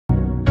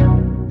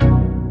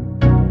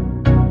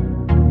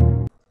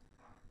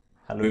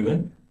Hello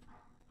everyone,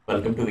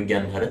 welcome to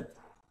Vigyan Bharat.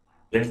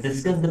 Let's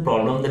discuss the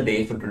problem of the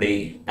day for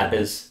today, that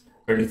is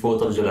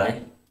 24th of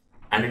July,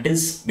 and it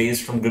is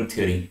based from group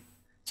theory.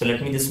 So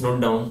let me just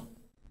note down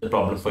the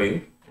problem for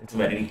you. It's a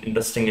very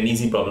interesting and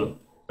easy problem.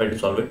 Try to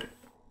solve it.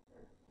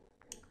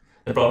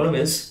 The problem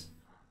is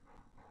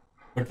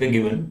what we're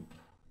given: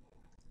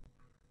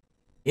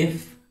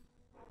 if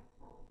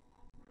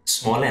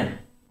small n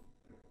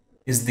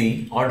is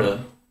the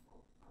order,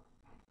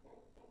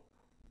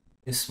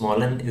 if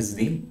small n is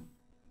the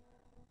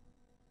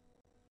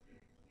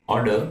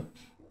order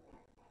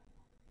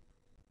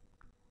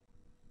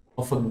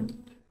of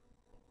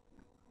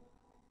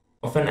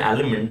an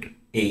element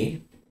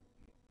A,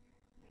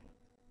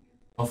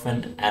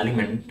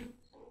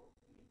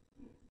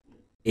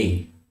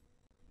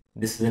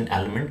 this is an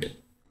element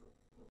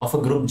of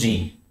a group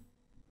G,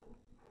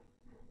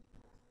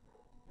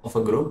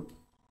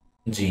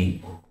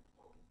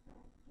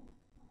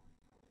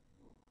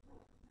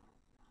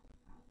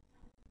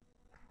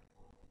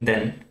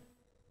 then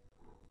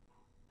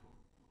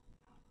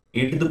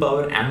a to the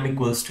power m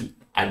equals to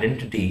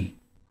identity,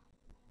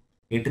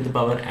 a to the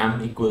power m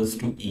equals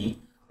to e,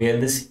 where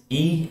this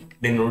e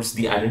denotes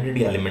the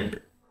identity element.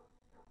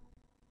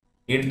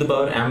 A to the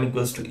power m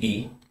equals to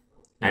e,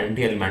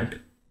 identity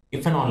element,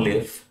 if and only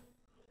if.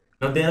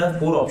 Now there are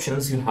four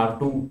options. You have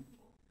to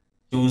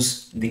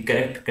choose the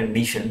correct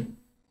condition.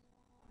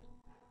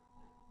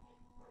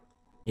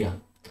 Yeah,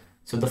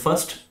 so the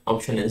first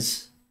option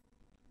is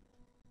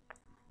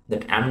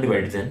that m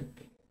divides n.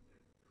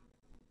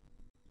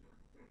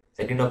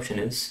 Second option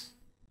is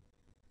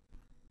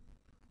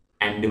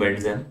n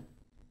divides m.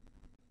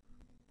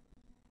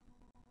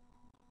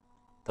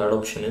 Third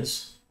option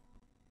is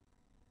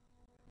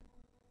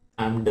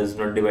m does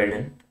not divide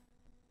n.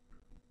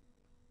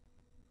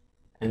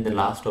 And the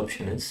last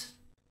option is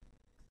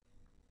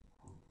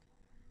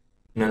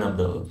none of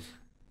the above.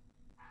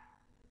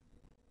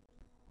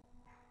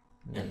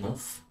 None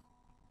of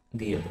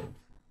the above.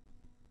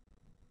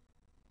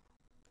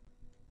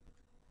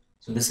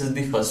 So this is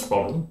the first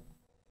problem.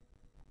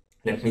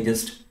 Let me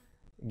just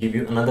give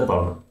you another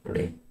problem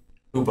today.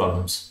 Two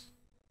problems.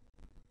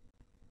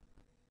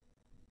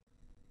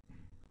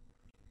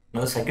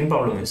 Now the second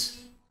problem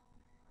is,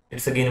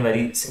 it's again a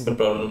very simple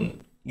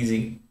problem,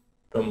 easy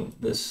from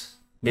this,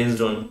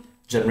 based on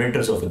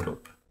generators of a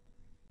group.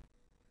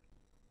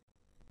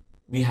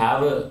 We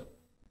have a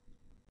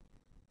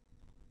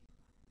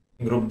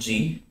group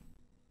G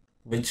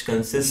which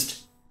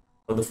consists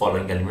of the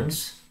following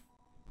elements: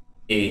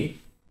 A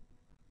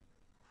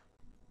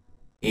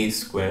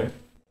square,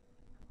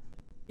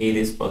 a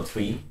raised to the power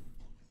 3,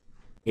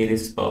 a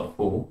raised to the power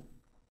 4,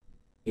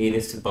 a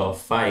raised to the power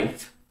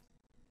 5,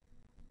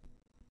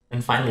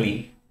 and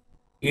finally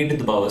a to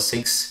the power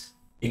 6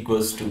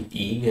 equals to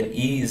e, where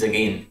e is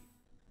again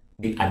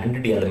the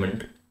identity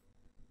element.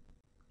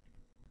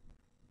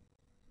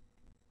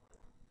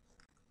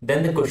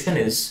 Then the question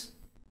is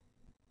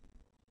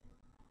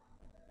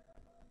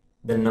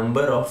the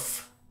number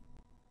of,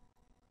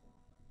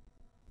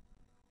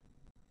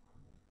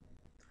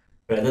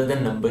 rather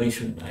than number,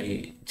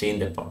 I change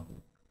that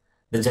problem.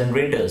 The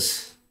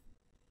generators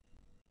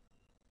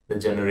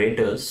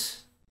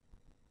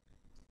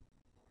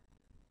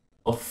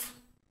of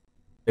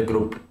the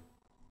group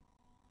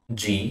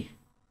G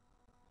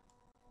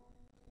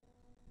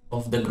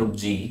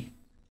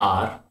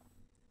are,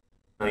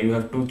 now you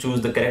have to choose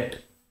the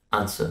correct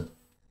answer.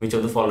 Which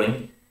of the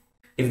following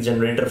is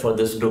generator for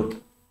this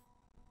group?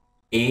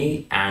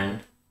 A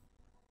and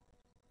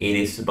a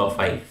raised to the power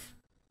 5.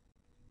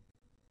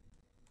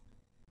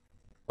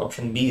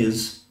 Option B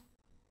is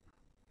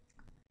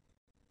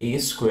a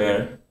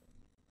square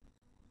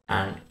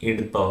and a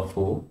to the power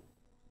 4.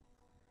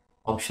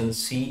 Option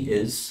C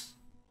is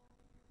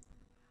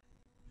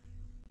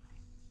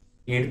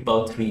a to the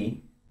power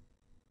 3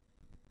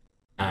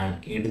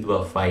 and a to the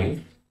power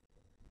 5.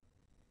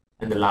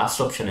 And the last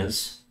option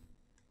is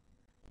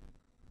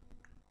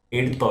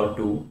a to the power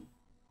 2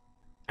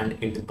 and a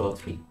to the power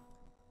 3.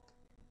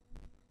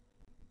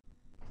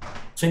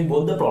 So in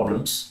both the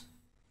problems,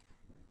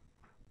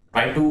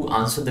 try to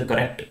answer the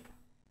correct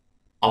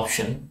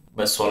option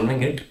by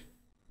solving it,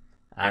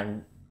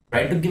 and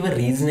try to give a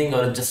reasoning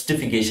or a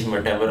justification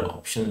whatever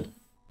option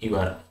you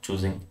are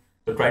choosing.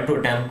 So try to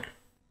attempt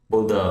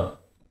both the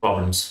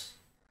problems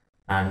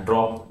and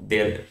drop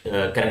their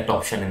correct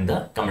option in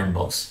the comment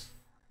box.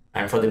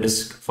 And for the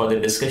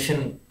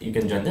discussion, you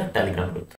can join the Telegram group.